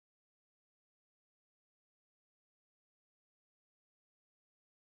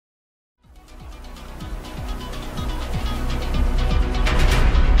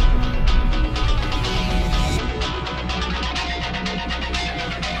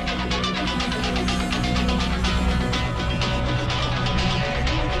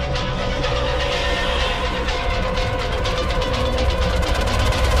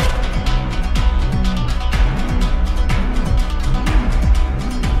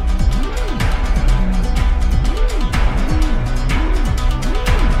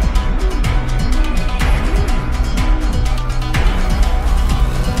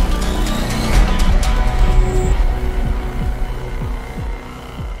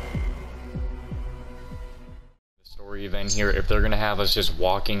event here, if they're gonna have us just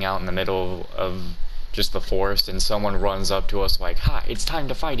walking out in the middle of just the forest and someone runs up to us like, "Hi, it's time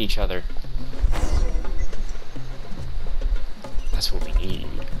to fight each other." That's what we need.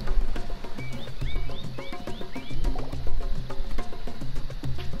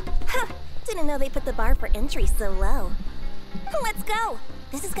 Huh, didn't know they put the bar for entry so low. Let's go!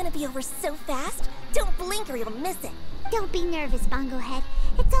 This is gonna be over so fast, don't blink or you'll miss it. Don't be nervous, Bongo Head.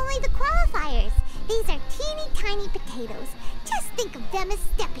 It's only the qualifiers. These are teeny tiny potatoes. Just think of them as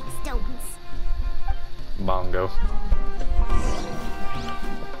stepping stones. Bongo.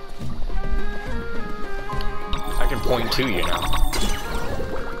 I can point to you now.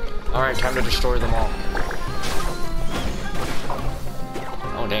 Alright, time to destroy them all.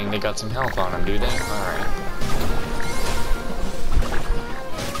 Oh dang, they got some health on them, do they? Alright.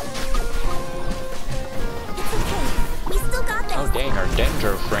 It's okay, we still got this. Oh dang, our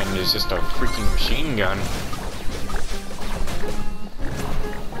Dendro friend is just a freaking machine gun.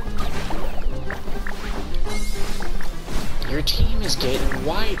 Your team is getting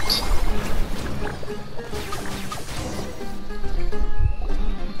wiped.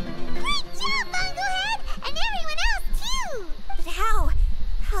 Great job, Bongo Head! And everyone else, too! But how?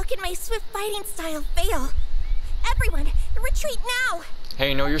 How can my swift fighting style fail? Everyone, retreat now!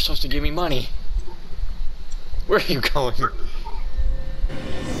 Hey, no, you're supposed to give me money. Where are you going?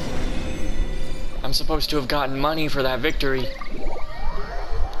 I'm supposed to have gotten money for that victory.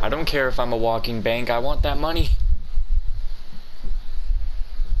 I don't care if I'm a walking bank, I want that money.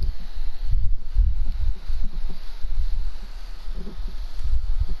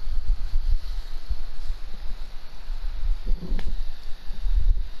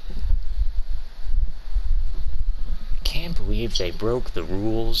 Can't believe they broke the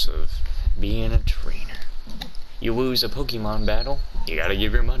rules of being a trainer. You lose a Pokemon battle, you gotta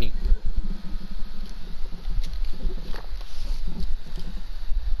give your money.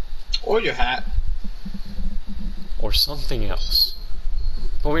 Or your hat. Or something else.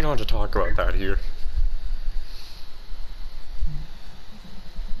 But we don't have to talk about that here.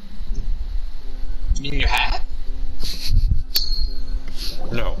 You mean your hat?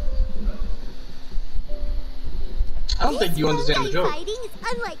 No. I don't think you understand the joke. Fighting is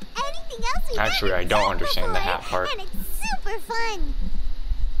unlike anything else we've Actually, ever I don't done understand the before, hat part. And it's super fun.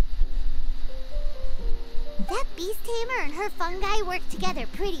 That beast tamer and her fungi work together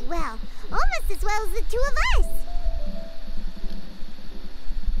pretty well. Almost as well as the two of us.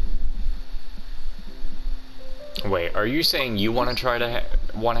 Wait, are you saying you want to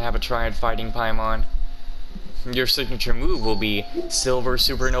have a try at fighting Paimon? Your signature move will be Silver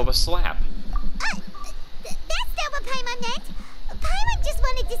Supernova Slap. That's not what Paimon meant. Paimon just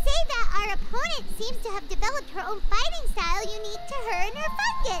wanted to say that our opponent seems to have developed her own fighting style unique to her and her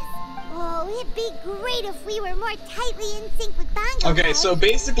fungus. Oh, it'd be great if we were more tightly in sync with Bongo. Okay, so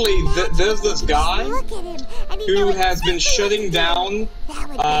basically, there's this guy Look at him, and he who knows has been exactly shutting what down to do. That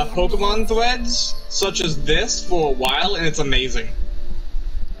would be Pokemon threads, such as this, for a while, and it's amazing.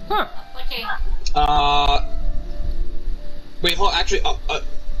 Huh. Wait, hold on, actually, are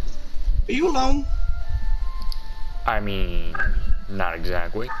you alone? I mean, not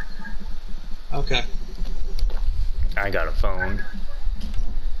exactly. Okay. I got a phone.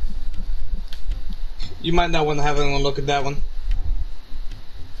 You might not want to have anyone look at that one.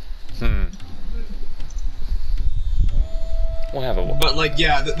 We'll have a But, like,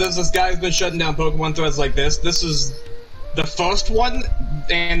 yeah, there's this guy who's been shutting down Pokemon threads like this. This is the first one,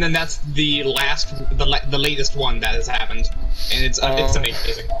 and then that's the latest one that has happened. And it's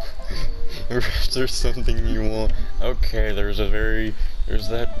amazing. There's something you want. Okay, there's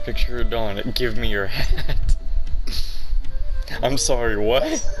that picture of Dawn. Give me your hat. I'm sorry, what?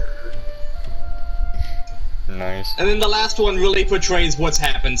 Nice. And then the last one really portrays what's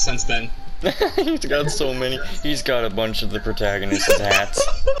happened since then. He's got so many. He's got a bunch of the protagonists' hats.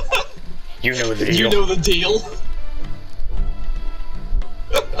 You know the deal. You know the deal.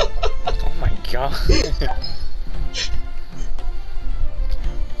 Oh my god.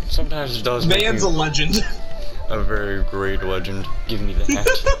 Sometimes it does make Man's a me legend. a very great legend. Give me the hat.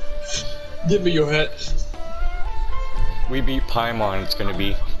 Give me your hat. We beat Paimon, it's gonna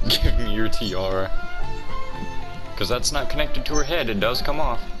be, give me your tiara. Because that's not connected to her head, it does come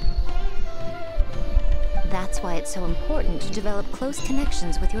off. That's why it's so important to develop close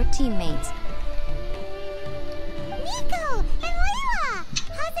connections with your teammates. Nico and Layla!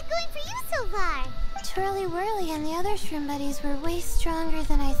 How's it going for you so far? Twirly Whirly and the other shroom buddies were way stronger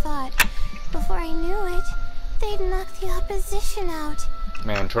than I thought. Before I knew it, they'd knocked the opposition out.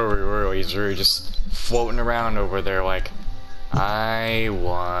 Man, Tori Roy's really just floating around over there like, I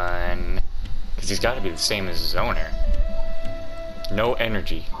won. Because he's got to be the same as his owner. No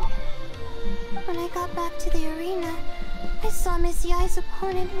energy. When I got back to the arena, I saw Miss Yai's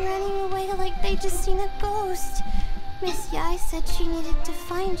opponent running away like they'd just seen a ghost. Miss Yai said she needed to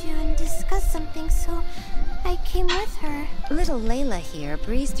find you and discuss something, so I came with her. Little Layla here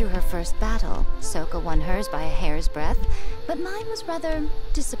breezed through her first battle. Soka won hers by a hair's breadth, but mine was rather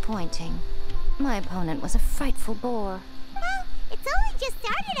disappointing. My opponent was a frightful bore. Well, it's only just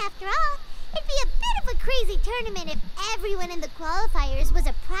started after all. It'd be a bit of a crazy tournament if everyone in the qualifiers was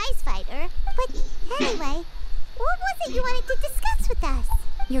a prize fighter. But anyway, what was it you wanted to discuss with us?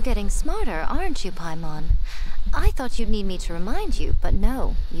 You're getting smarter, aren't you, Paimon? I thought you'd need me to remind you, but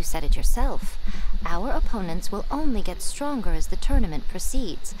no, you said it yourself. Our opponents will only get stronger as the tournament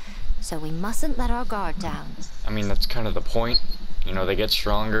proceeds, so we mustn't let our guard down. I mean, that's kind of the point. You know, they get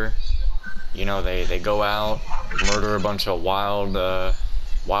stronger. You know, they go out, murder a bunch of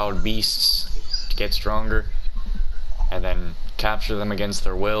wild beasts to get stronger, and then capture them against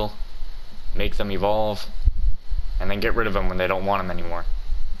their will, make them evolve, and then get rid of them when they don't want them anymore.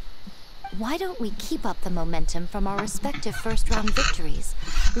 Why don't we keep up the momentum from our respective first-round victories?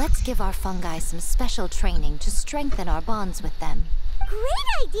 Let's give our fungi some special training to strengthen our bonds with them.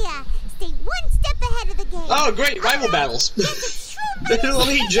 Great idea! Stay one step ahead of the game. Oh, great! Rival battles!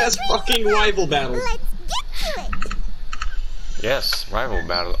 Literally just fucking rival battles. Let's get to it! Yes, rival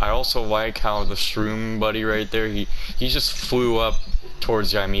battle. I also like how the shroom buddy right there, he just flew up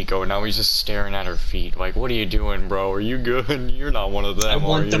towards Yamiko, and now he's just staring at her feet. Like, what are you doing, bro? Are you good? You're not one of them, I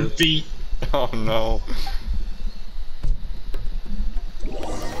want are them you? feet. Oh no.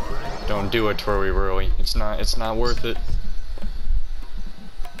 Don't do it, Tori Rui. It's not worth it.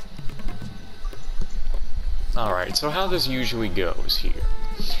 Alright, so how this usually goes here.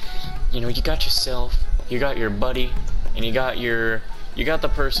 You know, you got yourself, you got your buddy, and you got the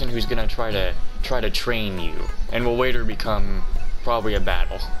person who's gonna try to train you, and will later become probably a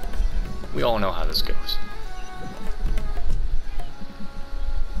battle. We all know how this goes.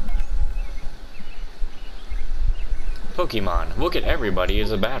 Pokemon, look at everybody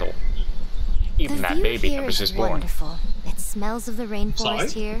as a battle. Even The that view baby here that was is just born. wonderful. It smells of the rainforest Sorry?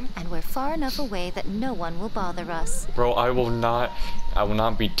 here, and we're far enough away that no one will bother us. Bro, I will not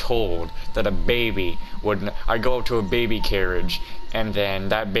be told that a baby would. I go up to a baby carriage, and then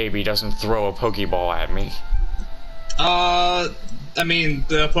that baby doesn't throw a Pokeball at me. I mean,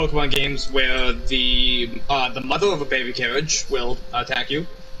 the Pokemon games where the mother of a baby carriage will attack you.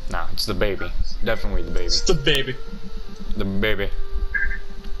 Nah, it's the baby. Definitely the baby. It's the baby. The baby.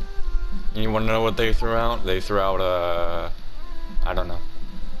 You wanna know what they threw out? They threw out, I don't know.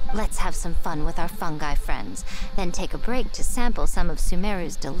 Let's have some fun with our fungi friends, then take a break to sample some of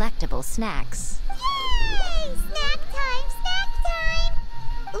Sumeru's delectable snacks. Yay! Snack time! Snack time!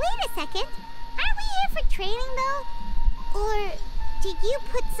 Wait a second. Aren't we here for training, though? Or did you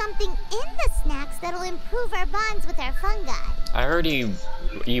put something in the snacks that'll improve our bonds with our fungi? I already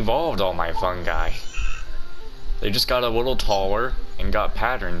evolved all my fungi. They just got a little taller and got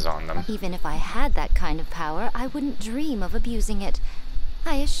patterns on them. Even if I had that kind of power, I wouldn't dream of abusing it.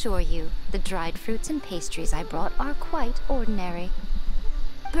 I assure you, the dried fruits and pastries I brought are quite ordinary.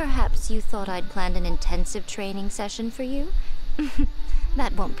 Perhaps you thought I'd planned an intensive training session for you?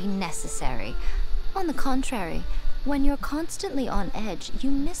 That won't be necessary. On the contrary, when you're constantly on edge, you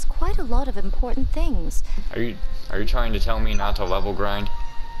miss quite a lot of important things. Are you trying to tell me not to level grind?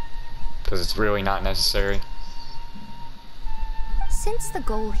 Because it's really not necessary. Since the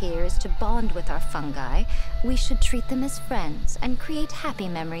goal here is to bond with our fungi, we should treat them as friends and create happy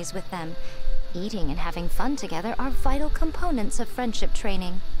memories with them. Eating and having fun together are vital components of friendship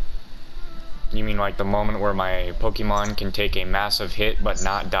training. You mean like the moment where my Pokemon can take a massive hit but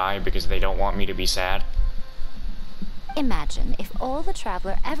not die because they don't want me to be sad? Imagine if all the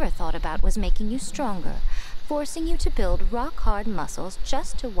Traveler ever thought about was making you stronger, forcing you to build rock-hard muscles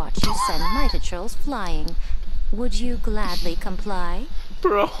just to watch you send Mitatrolls flying. Would you gladly comply?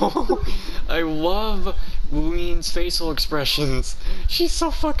 Bro, I love Lean's facial expressions. She's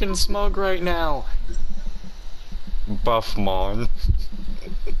so fucking smug right now. Buffmon.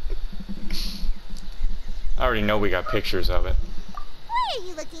 I already know we got pictures of it. Why are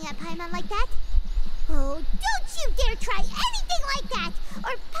you looking at Paimon like that? Oh, don't you dare try anything like that!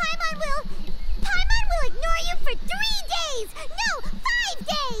 Or Paimon will ignore you for 3 days! No, 5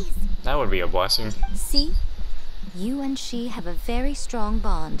 days! That would be a blessing. See? You and she have a very strong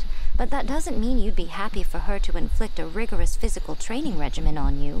bond, but that doesn't mean you'd be happy for her to inflict a rigorous physical training regimen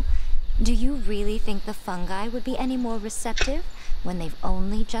on you. Do you really think the fungi would be any more receptive when they've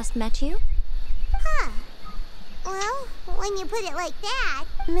only just met you? Huh. Well, when you put it like that...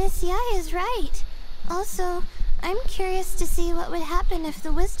 Miss Yai is right. Also, I'm curious to see what would happen if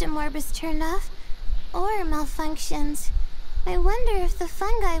the wisdom orb is turned off or malfunctions. I wonder if the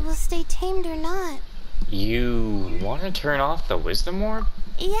fungi will stay tamed or not. You want to turn off the wisdom orb?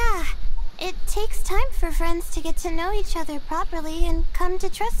 Yeah, it takes time for friends to get to know each other properly and come to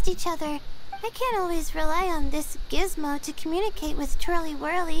trust each other. I can't always rely on this gizmo to communicate with Twirly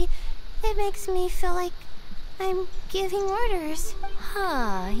Whirly. It makes me feel like I'm giving orders.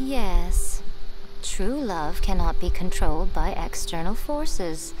 Ah, yes. True love cannot be controlled by external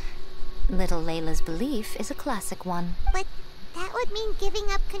forces. Little Layla's belief is a classic one. But that would mean giving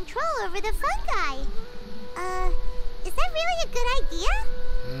up control over the fungi. Is that really a good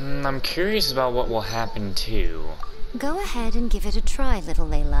idea? I'm curious about what will happen too. Go ahead and give it a try, little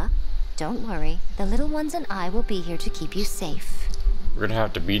Layla. Don't worry, the little ones and I will be here to keep you safe. We're gonna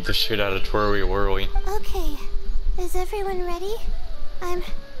have to beat the shit out of Twirly Whirly. Okay, is everyone ready? I'm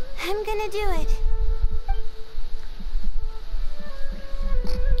gonna do it.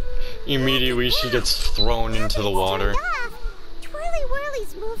 Immediately she gets thrown into the water. Twirly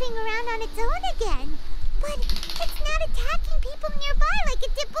Whirly's moving around on its own again. But it's not attacking people nearby like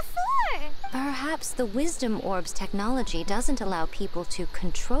it did before. Perhaps the Wisdom Orb's technology doesn't allow people to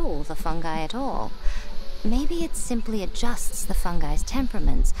control the fungi at all. Maybe it simply adjusts the fungi's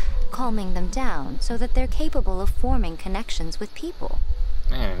temperaments, calming them down so that they're capable of forming connections with people.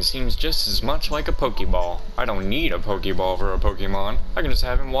 Man, it seems just as much like a Pokeball. I don't need a Pokeball for a Pokemon. I can just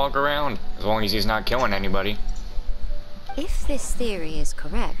have him walk around, as long as he's not killing anybody. If this theory is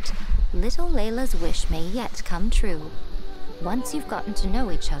correct, little Layla's wish may yet come true. Once you've gotten to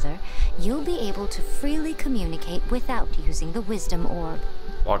know each other, you'll be able to freely communicate without using the Wisdom Orb.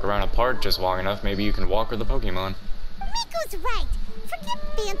 Walk around a park just long enough, maybe you can walk with the Pokemon. Miko's right. Forget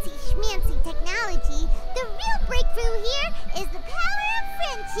fancy schmancy technology. The real breakthrough here is the power of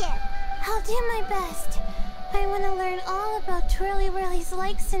friendship. I'll do my best. I want to learn all about Twirly Whirly's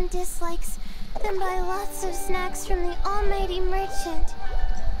likes and dislikes, then buy lots of snacks from the almighty merchant.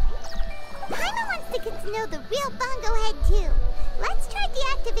 Paimon wants to get to know the real Bongo Head too. Let's try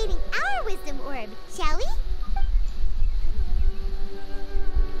deactivating our Wisdom Orb, shall we?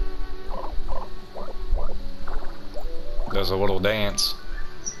 Does a little dance.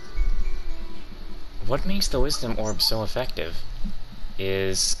 What makes the Wisdom Orb so effective?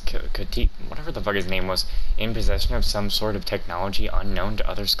 Is whatever the fuck his name was, in possession of some sort of technology unknown to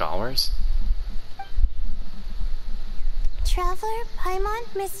other scholars? Traveler, Paimon,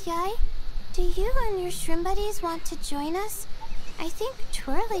 Miss Yai, do you and your shrimp buddies want to join us? I think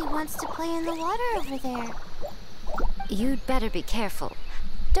Twirly wants to play in the water over there. You'd better be careful.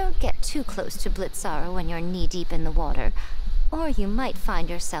 Don't get too close to Blitzara when you're knee-deep in the water, or you might find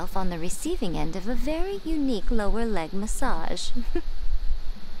yourself on the receiving end of a very unique lower leg massage.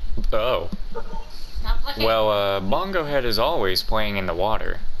 Oh. Well, Bongo Head is always playing in the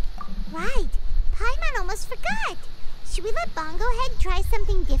water. Right. Paimon almost forgot. Should we let Bongo Head try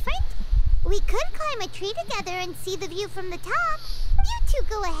something different? We could climb a tree together and see the view from the top. You two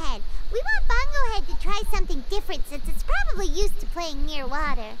go ahead. We want Bongo Head to try something different since it's probably used to playing near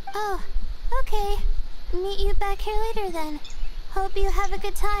water. Oh, okay. Meet you back here later then. Hope you have a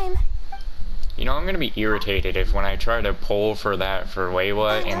good time. You know, I'm gonna be irritated if when I try to pull for that for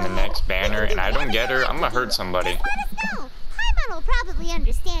Layla in the next banner and I don't get her, I'm gonna hurt somebody. Just let us know. Paimon will probably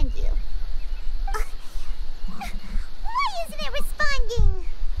understand you. Why isn't it responding?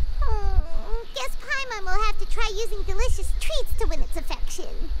 Guess Paimon will have to try using delicious treats to win its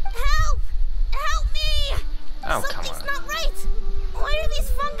affection. Help! Help me! Oh, come Something's on. not right! Why are these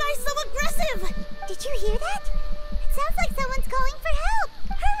fungi so aggressive? Did you hear that? It sounds like someone's calling for help!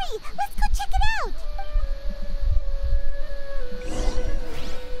 Hurry! Let's go check it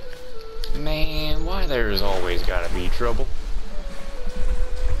out! Man, why there's always gotta be trouble.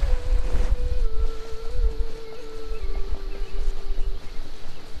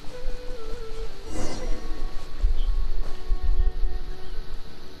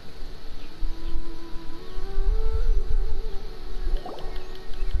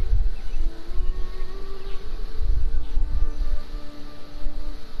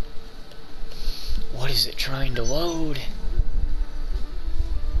 What is it trying to load?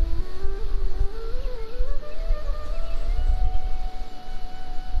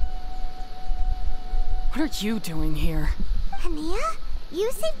 What are you doing here? Hania?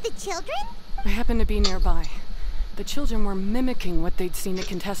 You saved the children? I happened to be nearby. The children were mimicking what they'd seen the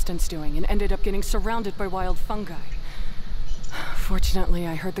contestants doing and ended up getting surrounded by wild fungi. Fortunately,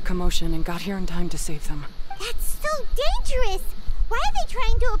 I heard the commotion and got here in time to save them. That's so dangerous! Why are they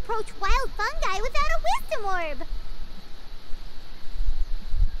trying to approach wild fungi without a wisdom orb?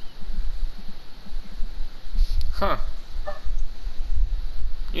 Huh.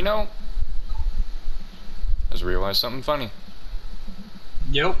 You know, I just realized something funny.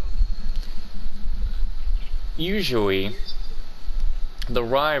 Yep. Usually, the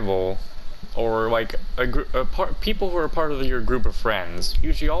rival, or like people who are part of your group of friends,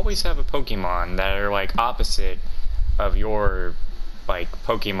 usually always have a Pokemon that are like opposite of your like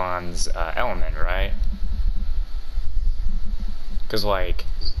Pokemon's element, right? Because like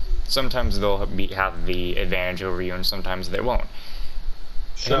sometimes they'll have the advantage over you, and sometimes they won't.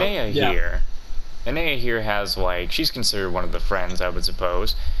 So, Enea here has like, she's considered one of the friends, I would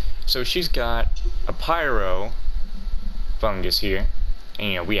suppose. So she's got a Pyro fungus here, and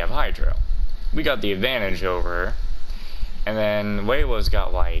you know, we have Hydro. We got the advantage over her. And then Layla's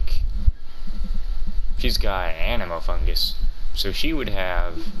got like, she's got Animo fungus. So she would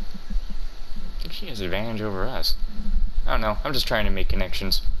have, I think she has advantage over us. I don't know, I'm just trying to make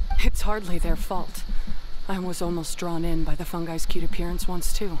connections. It's hardly their fault. I was almost drawn in by the fungi's cute appearance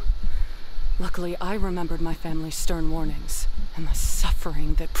once too. Luckily, I remembered my family's stern warnings, and the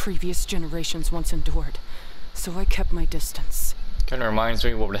suffering that previous generations once endured, so I kept my distance. Kinda reminds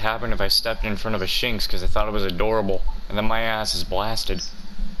me of what would happen if I stepped in front of a Shinx because I thought it was adorable, and then my ass is blasted.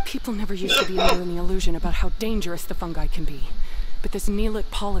 People never used to be under any illusion about how dangerous the fungi can be. But this Neelic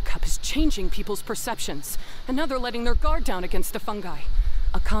Polycup is changing people's perceptions, and now they're letting their guard down against the fungi.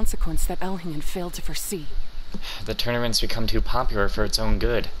 A consequence that Elhingen failed to foresee. The tournament's become too popular for its own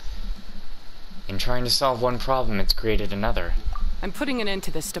good. In trying to solve one problem, it's created another. I'm putting an end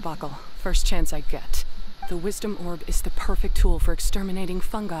to this debacle, first chance I get. The Wisdom Orb is the perfect tool for exterminating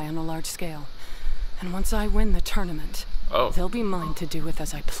fungi on a large scale. And once I win the tournament, they'll be mine to do with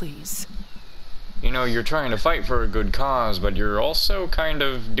as I please. You know, you're trying to fight for a good cause, but you're also kind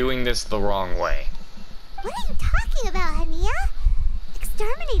of doing this the wrong way. What are you talking about, Hania?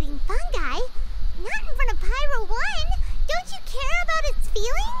 Exterminating fungi? Not in front of Pyro 1! Don't you care about its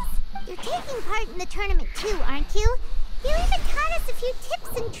feelings? You're taking part in the tournament too, aren't you? You even taught us a few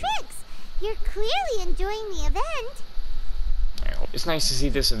tips and tricks. You're clearly enjoying the event. It's nice to see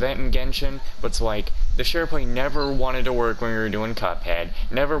this event in Genshin, but it's like, the SharePlay never wanted to work when we were doing Cuphead,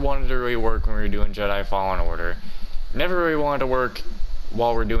 never wanted to really work when we were doing Jedi Fallen Order, never really wanted to work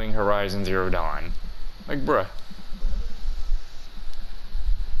while we're doing Horizon Zero Dawn. Like, bruh.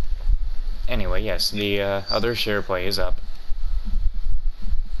 Anyway, yes, the other SharePlay is up.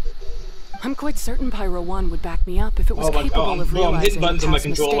 I'm quite certain Pyro 1 would back me up if it was capable of realizing I'm hitting buttons on my past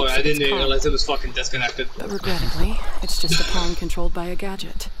controller. mistakes I of its didn't kind. realize it was fucking disconnected. But regrettably, it's just a pawn controlled by a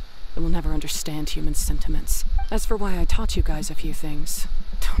gadget. It will never understand human sentiments. As for why I taught you guys a few things,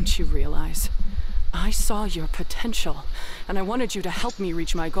 don't you realize? I saw your potential, and I wanted you to help me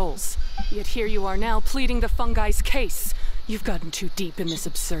reach my goals. Yet here you are now pleading the fungi's case. You've gotten too deep in this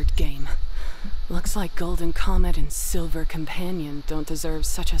absurd game. Looks like Golden Comet and Silver Companion don't deserve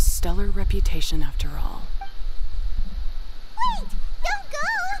such a stellar reputation after all. Wait! Don't go!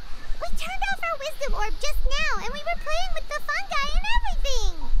 We turned off our Wisdom Orb just now, and we were playing with the fungi and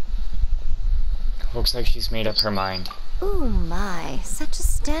everything! Looks like she's made up her mind. Ooh my, such a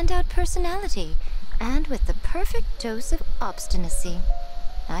standout personality, and with the perfect dose of obstinacy.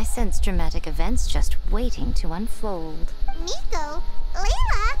 I sense dramatic events just waiting to unfold. Nico?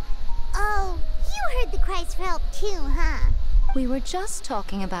 Layla? Oh, you heard the cries for help too, huh? We were just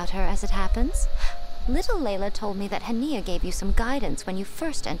talking about her as it happens. Little Layla told me that Hania gave you some guidance when you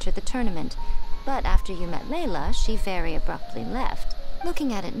first entered the tournament, but after you met Layla, she very abruptly left.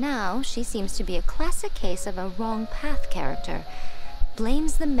 Looking at it now, she seems to be a classic case of a wrong path character.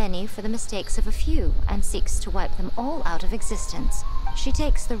 Blames the many for the mistakes of a few, and seeks to wipe them all out of existence. She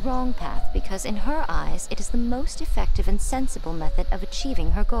takes the wrong path because in her eyes, it is the most effective and sensible method of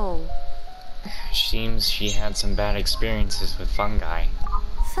achieving her goal. Seems she had some bad experiences with fungi.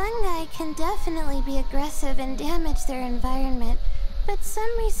 Fungi can definitely be aggressive and damage their environment, but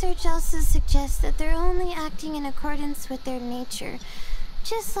some research also suggests that they're only acting in accordance with their nature.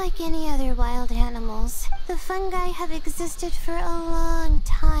 Just like any other wild animals, the fungi have existed for a long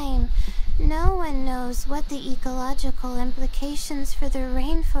time. No one knows what the ecological implications for the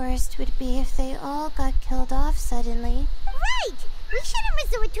rainforest would be if they all got killed off suddenly. Right! We shouldn't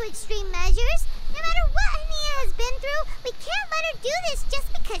resort to extreme measures. No matter what Hania has been through, we can't let her do this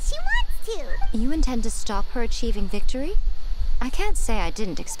just because she wants to. You intend to stop her achieving victory? I can't say I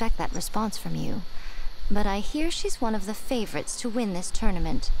didn't expect that response from you. But I hear she's one of the favorites to win this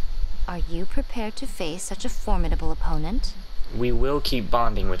tournament. Are you prepared to face such a formidable opponent? We will keep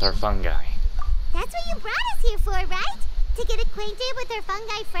bonding with our fungi. That's what you brought us here for, right? To get acquainted with our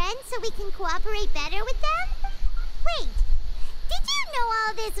fungi friends so we can cooperate better with them? Wait, did you know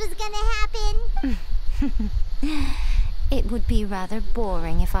all this was gonna happen? It would be rather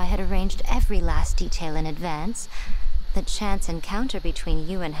boring if I had arranged every last detail in advance. The chance encounter between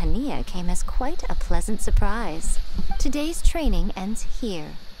you and Hania came as quite a pleasant surprise. Today's training ends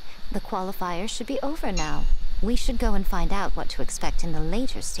here. The qualifiers should be over now. We should go and find out what to expect in the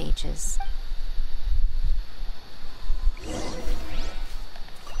later stages.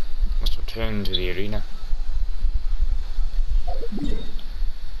 Must return to the arena.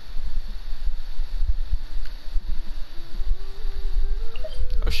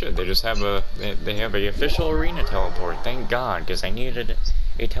 Oh shit, they just have they have a official arena teleport. Thank God, because I needed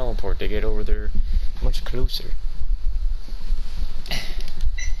a teleport to get over there much closer.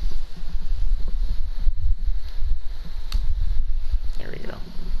 There we go.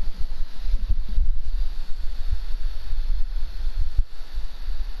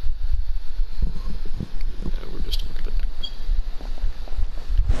 We're just a little bit.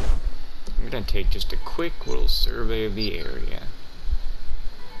 I'm gonna take just a quick little survey of the area.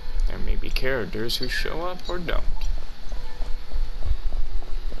 There may be characters who show up or don't.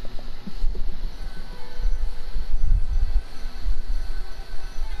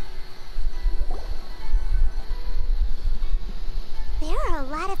 There are a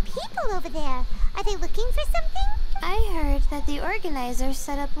lot of people over there. Are they looking for something? I heard that the organizers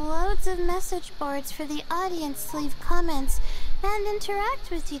set up loads of message boards for the audience to leave comments and interact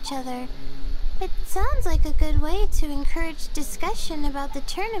with each other. It sounds like a good way to encourage discussion about the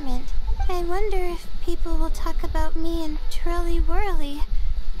tournament. I wonder if people will talk about me and Twirly Whirly.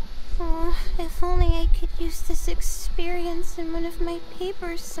 Oh, if only I could use this experience in one of my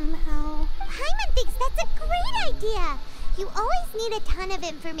papers somehow. Paimon thinks that's a great idea. You always need a ton of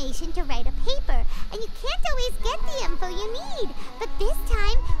information to write a paper, and you can't always get the info you need. But this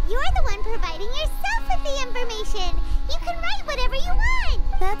time, you're the one providing yourself with the information. You can write whatever you want.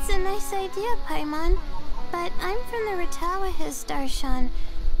 That's a nice idea, Paimon. But I'm from the Ratawahiz Darshan.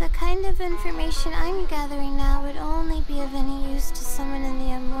 The kind of information I'm gathering now would only be of any use to someone in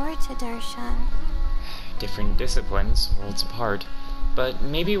the Amurta Darshan. Different disciplines, worlds apart, but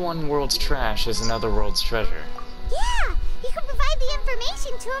maybe one world's trash is another world's treasure. Yeah, you can provide the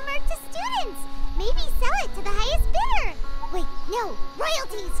information to Amurta students. Maybe sell it to the highest bidder. Wait, no,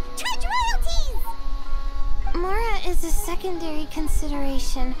 royalties! Charge royalties! Mora is a secondary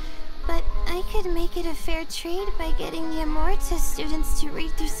consideration, but I could make it a fair trade by getting the Amurta students to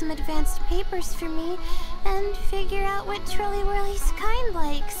read through some advanced papers for me and figure out what Twirly Whirly's kind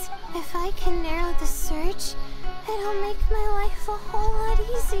likes. If I can narrow the search, it'll make my life a whole lot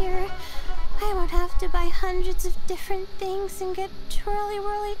easier. I won't have to buy hundreds of different things and get Twirly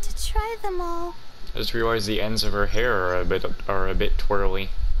Whirly to try them all. I just realized the ends of her hair are a bit twirly.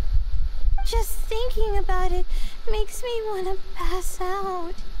 Just thinking about it makes me want to pass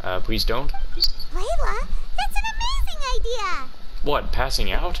out. Please don't. Layla, that's an amazing idea! What,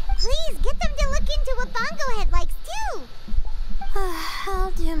 passing out? Please, get them to look into what Bongo Head likes too!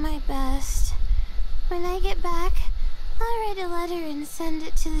 I'll do my best. When I get back, I'll write a letter and send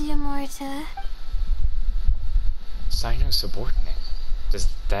it to the Amurta. Sino-subordinate. Does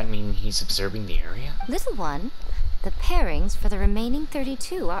that mean he's observing the area? Little one, the pairings for the remaining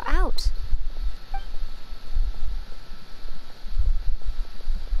 32 are out.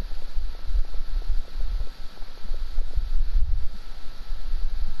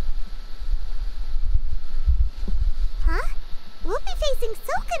 Huh? We'll be facing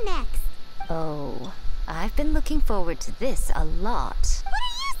Soka next. Oh, I've been looking forward to this a lot. What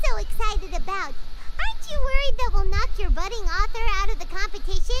are you so excited about? Aren't you worried that we'll knock your budding author out of the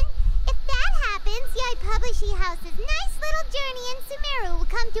competition? If that happens, Yai Publishing House's nice little journey in Sumeru will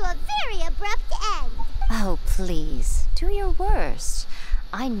come to a very abrupt end. Oh, please, do your worst.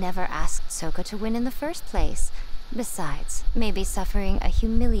 I never asked Soka to win in the first place. Besides, maybe suffering a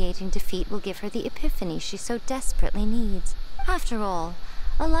humiliating defeat will give her the epiphany she so desperately needs. After all,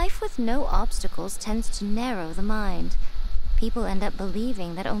 a life with no obstacles tends to narrow the mind. People end up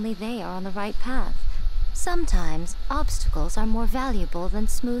believing that only they are on the right path. Sometimes, obstacles are more valuable than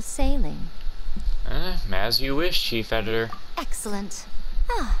smooth sailing. As you wish, Chief Editor. Excellent.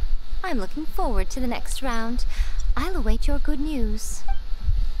 I'm looking forward to the next round. I'll await your good news.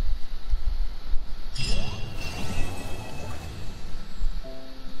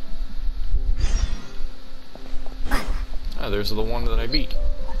 There's the one that I beat.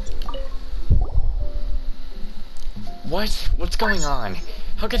 What's going on?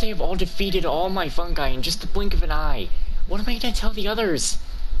 How could they have all defeated all my fungi in just the blink of an eye? What am I gonna tell the others?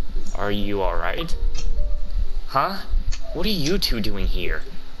 Are you alright? Huh? What are you two doing here?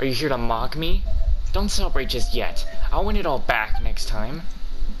 Are you here to mock me? Don't celebrate just yet. I'll win it all back next time.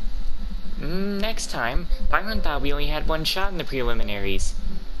 Next time. Paimon thought we only had one shot in the preliminaries.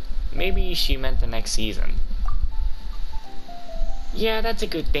 Maybe she meant the next season. Yeah, that's a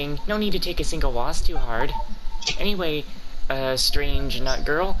good thing. No need to take a single loss too hard. Anyway, strange nut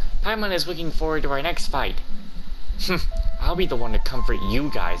girl, Paimon is looking forward to our next fight. I'll be the one to comfort you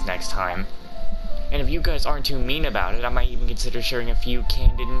guys next time. And if you guys aren't too mean about it, I might even consider sharing a few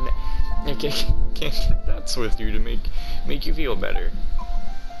candid nuts with you to make you feel better.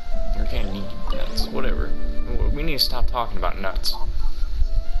 Or candy nuts, whatever. We need to stop talking about nuts.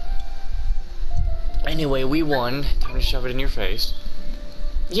 Anyway, we won. Time to shove it in your face.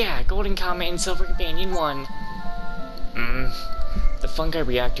 Yeah, Golden Comet and Silver Companion won. The fungi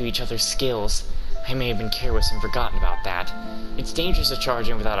react to each other's skills. I may have been careless and forgotten about that. It's dangerous to charge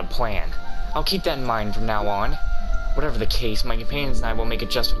in without a plan. I'll keep that in mind from now on. Whatever the case, my companions and I will make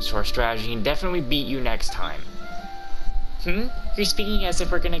adjustments to our strategy and definitely beat you next time. You're speaking as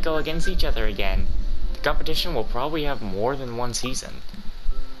if we're gonna go against each other again. The competition will probably have more than one season.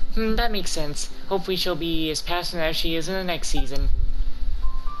 That makes sense. Hopefully she'll be as passionate as she is in the next season.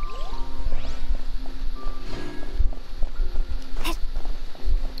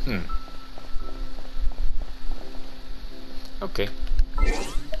 Okay.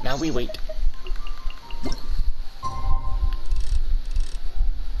 Now we wait.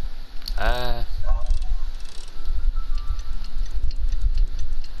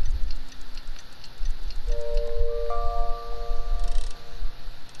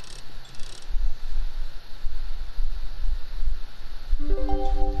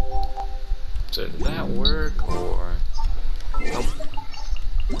 Did that work, or... Nope.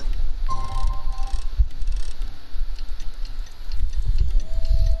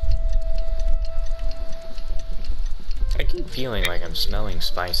 I keep feeling like I'm smelling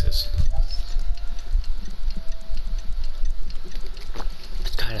spices.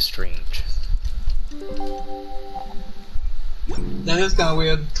 It's kind of strange. That is kind of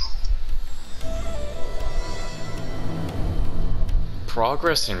weird.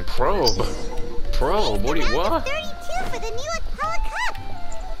 Progress in probe. Probe? What do you... What? 32 for the new Apollo Cup.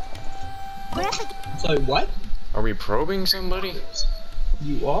 We're up against... Sorry, what? Are we probing somebody?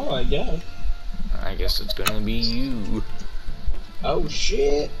 You are, I guess. I guess it's gonna be you. Oh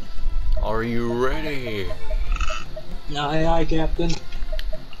shit. Are you ready? Aye, aye, Captain.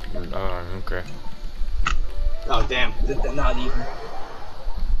 Okay. Oh damn, not even.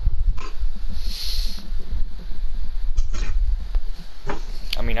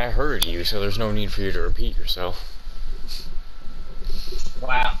 I mean, I heard you, so there's no need for you to repeat yourself.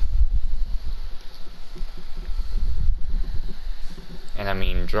 Wow. And I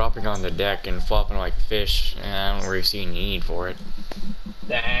mean, dropping on the deck and flopping like fish, I don't really see any need for it.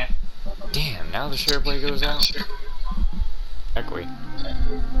 Damn. Damn, now the share play goes out? Echoey.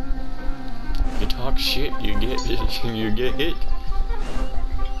 You talk shit, you get hit.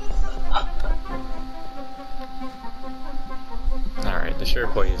 Alright, the share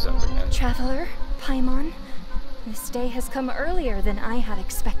play is up again. Traveler, Paimon, this day has come earlier than I had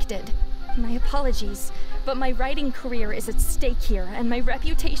expected. My apologies, but my writing career is at stake here, and my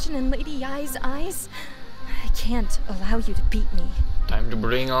reputation in Lady Yai's eyes, I can't allow you to beat me. Time to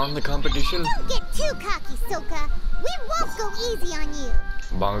bring on the competition. Don't get too cocky, Soka. We won't go easy on you.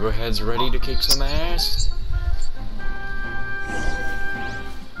 Bongo Head's ready to kick some ass.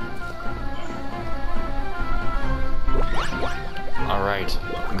 Alright,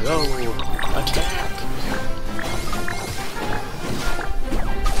 go! Attack!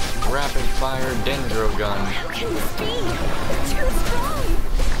 Rapid fire dendro gun. How can this be? You're too strong!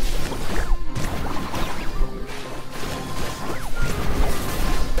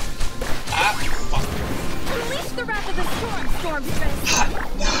 Unleash the wrath of the storm, Stormstress!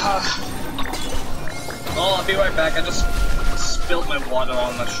 Oh, I'll be right back. I just spilled my water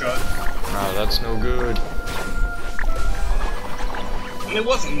on my shirt. Oh, that's no good. I mean, it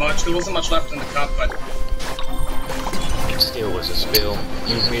wasn't much. There wasn't much left in the cup, but... It still was a spill.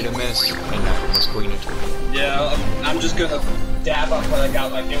 You've made a mess, and now you must clean it. Yeah, I'm just gonna dab up what I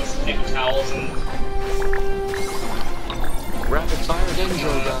got, like, it was paper towels and